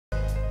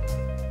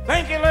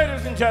Thank you,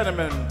 ladies and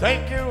gentlemen.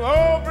 Thank you.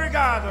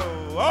 Obrigado.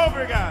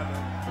 Obrigado.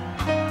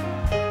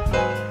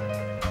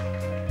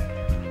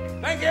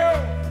 Thank you.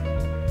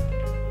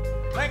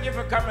 Thank you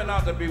for coming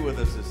out to be with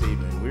us this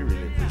evening. We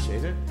really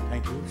appreciate it.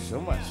 Thank you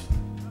so much.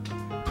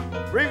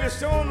 Previous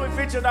tune, we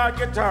featured our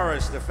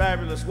guitarist, the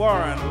fabulous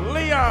Warren,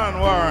 Leon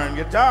Warren,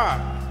 guitar.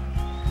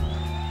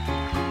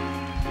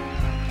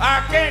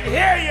 I can't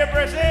hear you,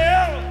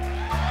 Brazil.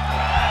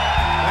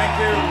 Thank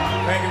you.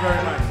 Thank you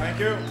very much. Thank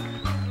you.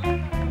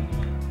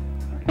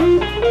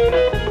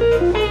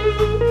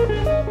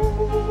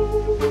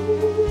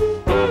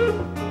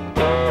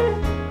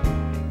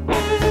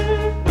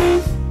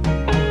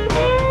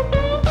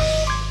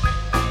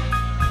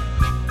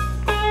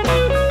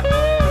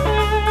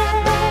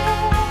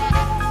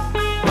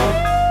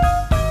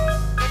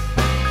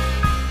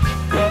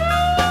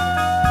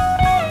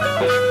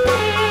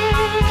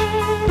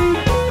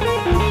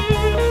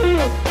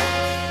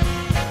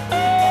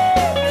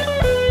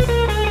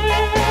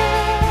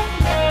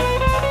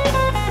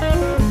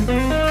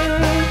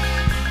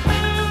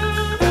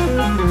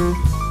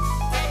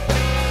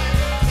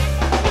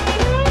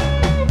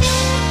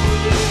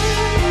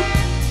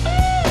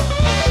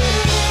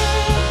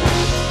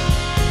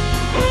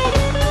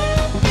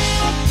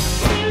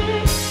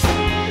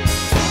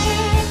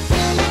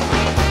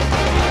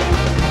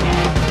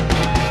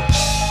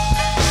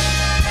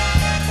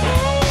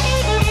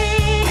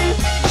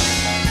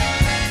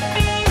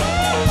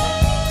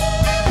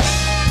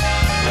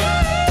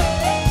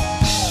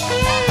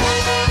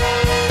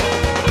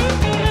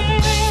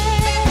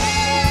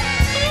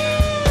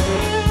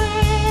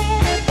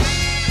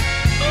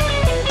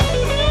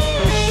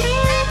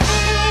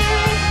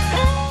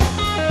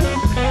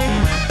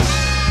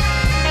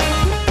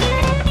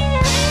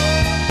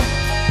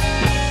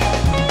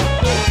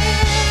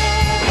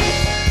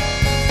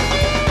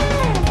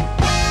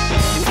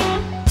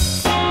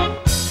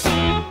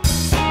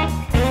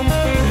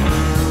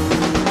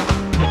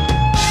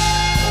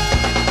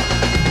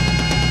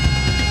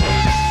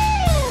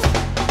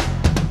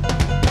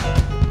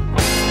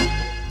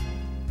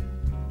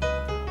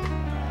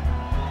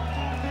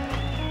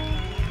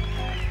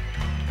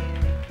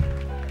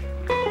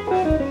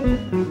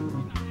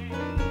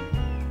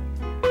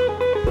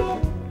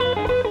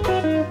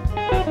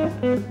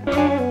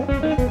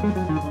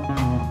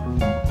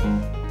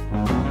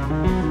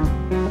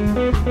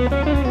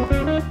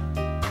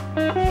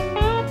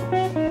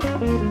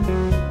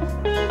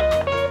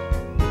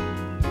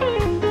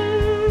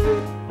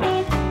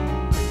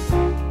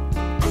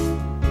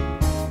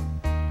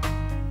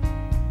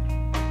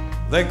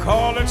 They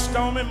call it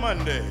Stormy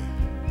Monday,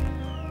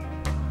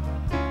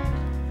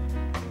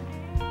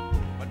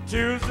 but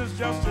Tuesday's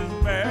just as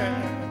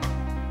bad.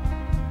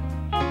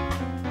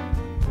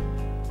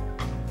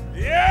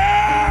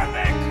 Yeah,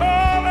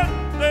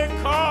 they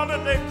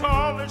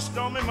call it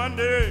Stormy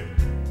Monday.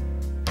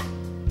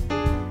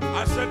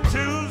 I said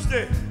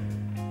Tuesday's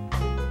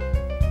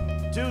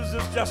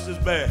just as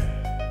bad.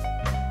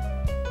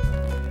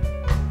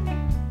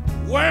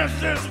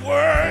 Wednesday's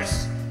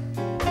worse.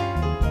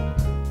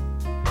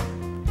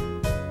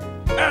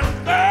 And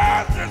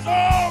Thursday's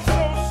also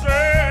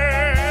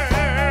sad.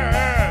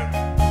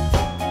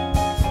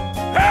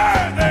 Hey,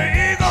 the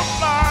eagle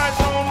flies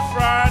on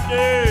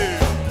Friday.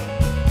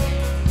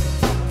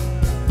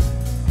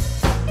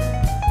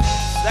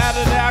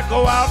 Saturday I go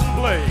out and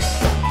play.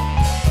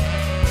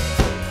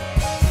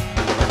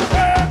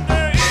 Hey,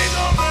 the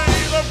eagle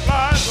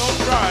flies on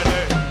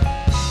Friday.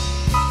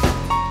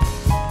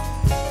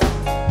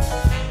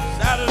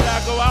 Saturday I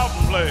go out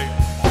and play.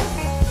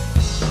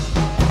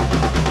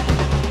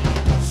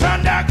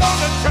 Sunday I go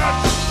to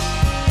church,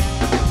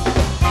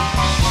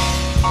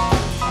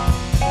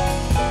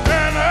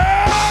 and I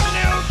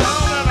kneel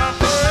down and I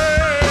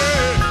pray.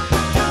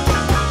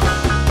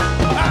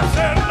 I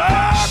said,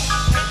 Lord,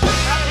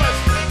 have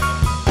mercy.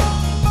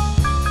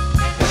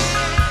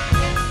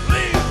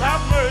 Please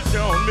have mercy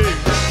on me.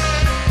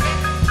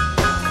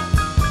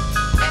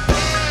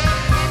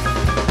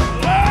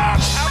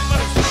 Lord, have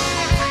mercy.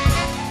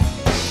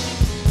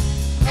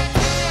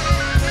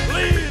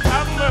 Please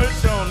have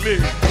mercy on me.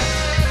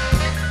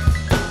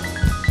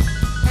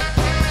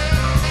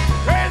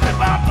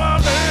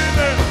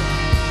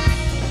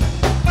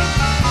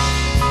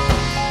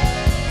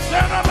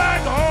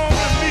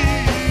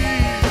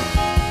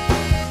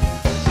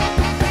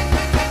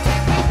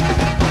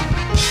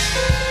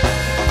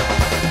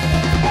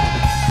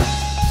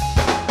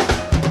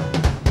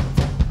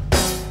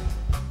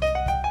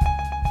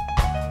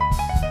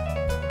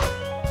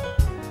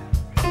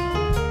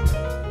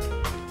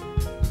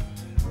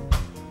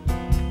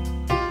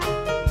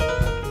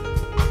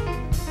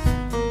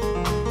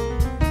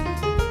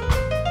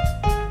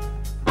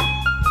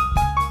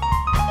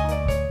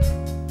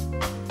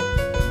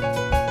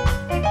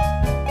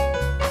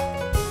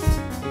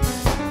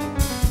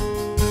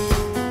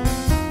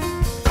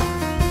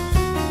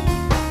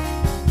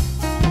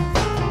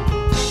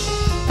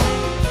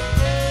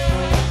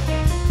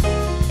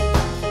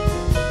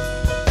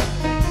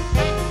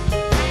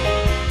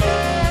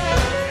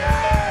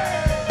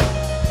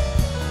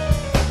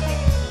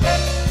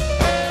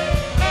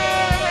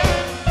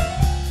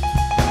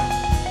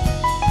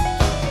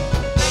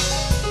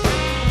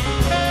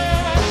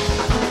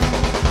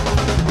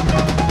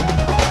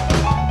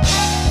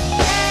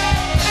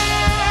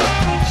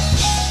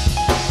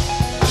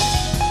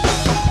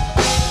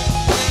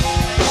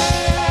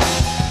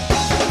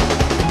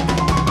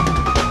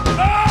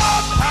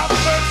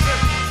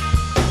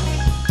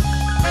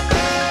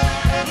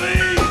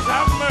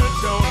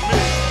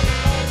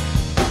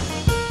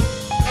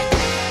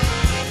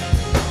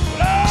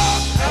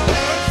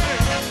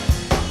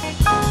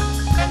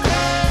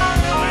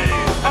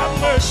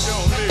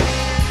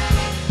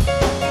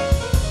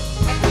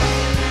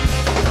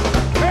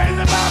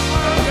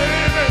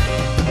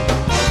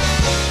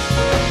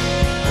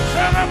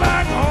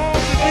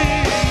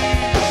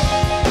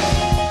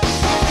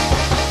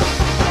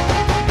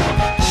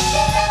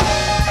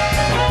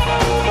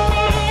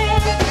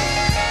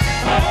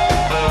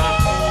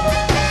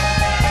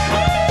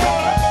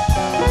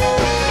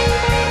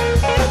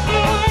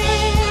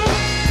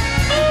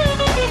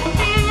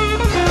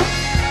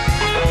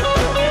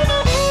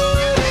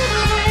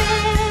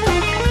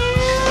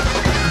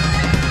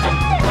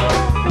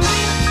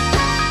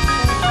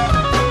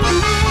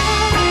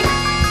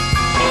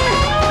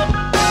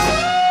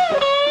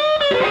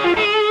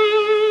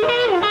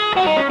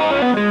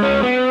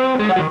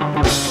 Thank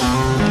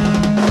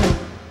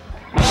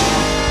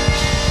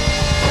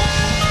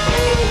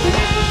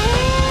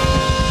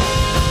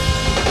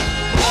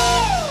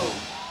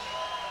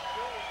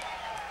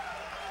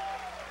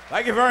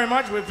you very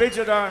much. We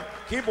featured our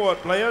keyboard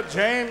player,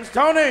 James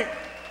Tony.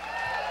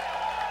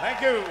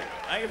 Thank you.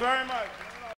 Thank you very much.